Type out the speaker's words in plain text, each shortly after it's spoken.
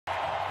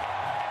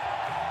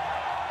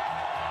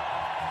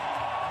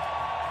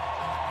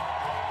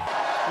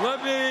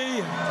Let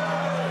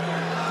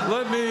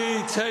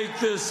me take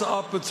this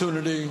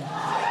opportunity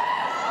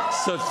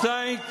to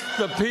thank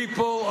the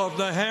people of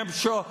New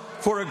Hampshire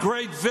for a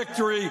great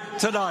victory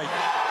tonight.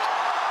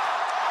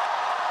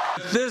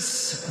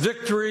 This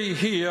victory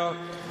here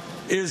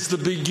is the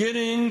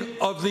beginning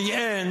of the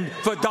end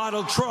for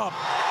Donald Trump.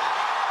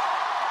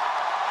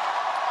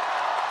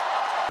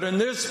 At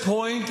this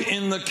point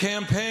in the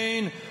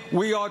campaign,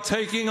 we are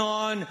taking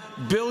on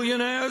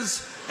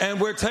billionaires, and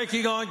we're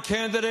taking on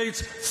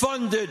candidates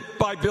funded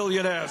by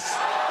billionaires.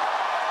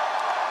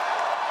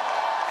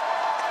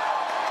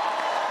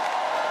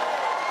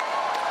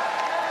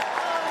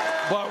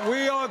 But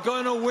we are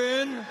going to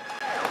win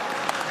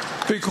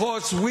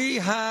because we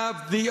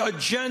have the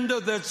agenda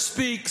that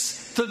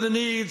speaks to the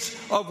needs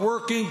of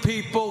working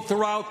people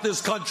throughout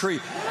this country.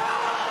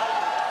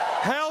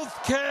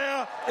 Health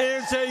care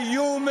is a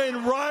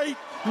human right,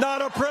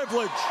 not a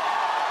privilege.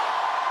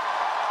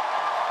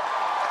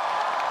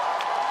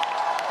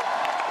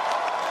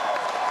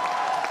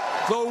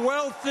 The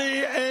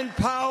wealthy and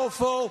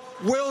powerful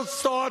will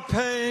start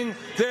paying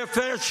their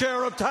fair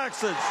share of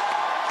taxes.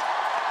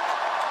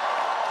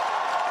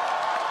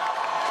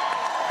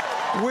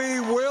 We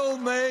will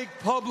make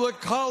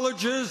public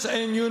colleges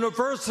and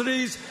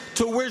universities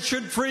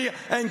tuition-free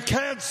and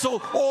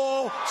cancel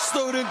all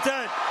student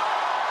debt.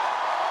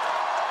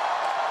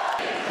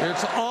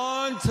 It's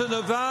on to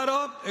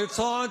Nevada, it's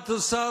on to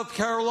South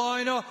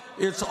Carolina,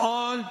 it's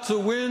on to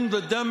win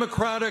the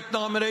Democratic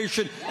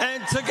nomination,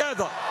 and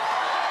together,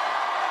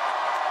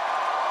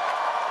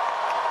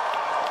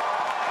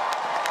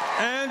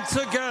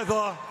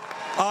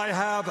 I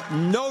have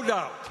no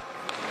doubt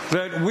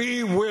that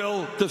we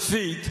will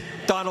defeat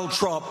Donald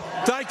Trump.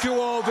 Thank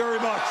you all very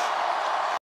much.